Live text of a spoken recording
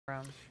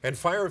And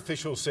fire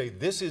officials say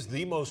this is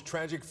the most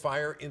tragic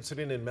fire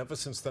incident in Memphis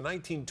since the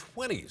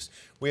 1920s.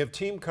 We have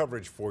team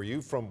coverage for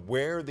you from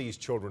where these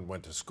children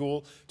went to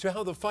school to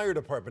how the fire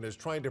department is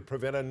trying to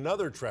prevent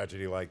another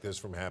tragedy like this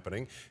from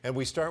happening. And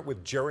we start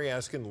with Jerry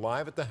Askin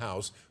live at the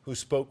house, who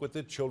spoke with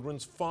the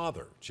children's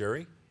father.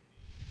 Jerry?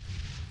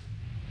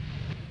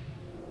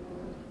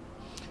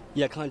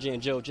 Yeah, Kanji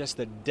and Joe, just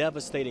a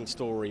devastating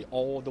story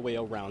all the way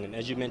around. And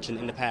as you mentioned,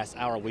 in the past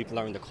hour, we've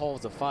learned the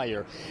cause of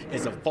fire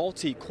is a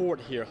faulty cord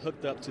here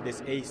hooked up to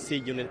this AC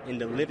unit in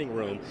the living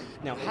room.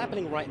 Now,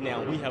 happening right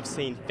now, we have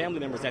seen family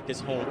members at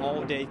this home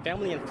all day,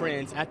 family and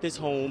friends at this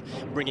home,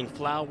 bringing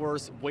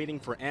flowers, waiting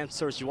for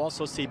answers. You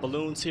also see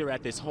balloons here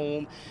at this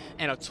home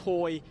and a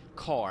toy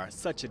car.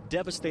 Such a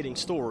devastating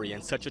story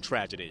and such a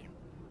tragedy.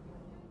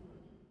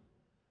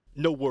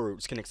 No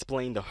words can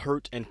explain the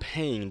hurt and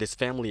pain this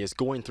family is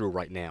going through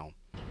right now.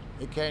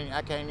 I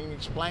can't even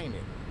explain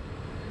it.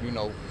 You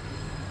know,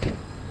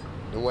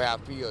 the way I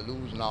feel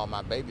losing all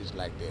my babies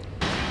like that.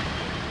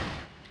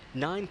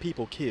 9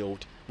 people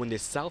killed when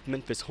this South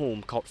Memphis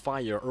home caught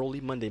fire early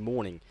Monday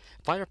morning.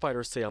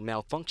 Firefighters say a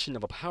malfunction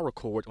of a power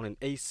cord on an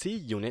AC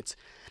unit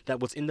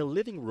that was in the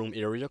living room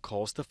area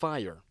caused the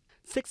fire.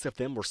 6 of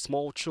them were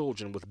small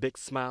children with big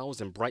smiles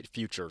and bright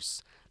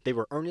futures. They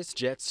were Ernest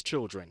Jett's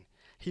children.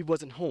 He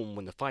wasn't home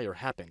when the fire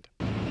happened.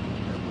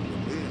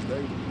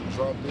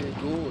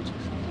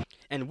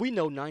 And we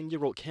know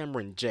 9-year-old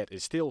Cameron Jett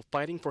is still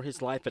fighting for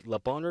his life at Le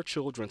Bonheur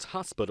Children's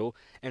Hospital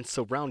and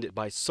surrounded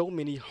by so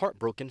many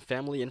heartbroken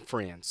family and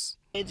friends.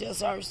 It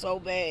just hurts so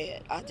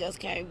bad. I just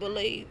can't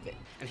believe it.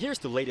 And here's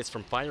the latest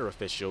from fire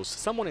officials.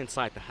 Someone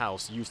inside the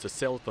house used a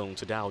cell phone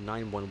to dial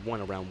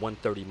 911 around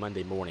 1:30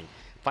 Monday morning.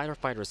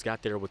 Firefighters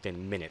got there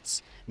within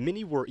minutes.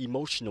 Many were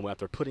emotional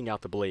after putting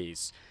out the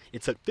blaze.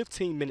 It took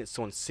 15 minutes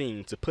on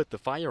scene to put the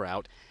fire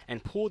out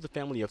and pull the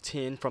family of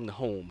 10 from the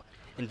home.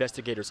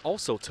 Investigators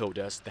also told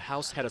us the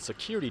house had a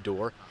security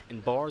door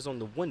and bars on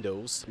the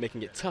windows,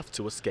 making it tough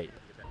to escape.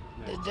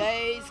 The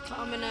days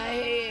coming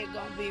ahead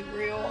gonna be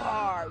real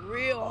hard,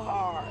 real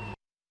hard.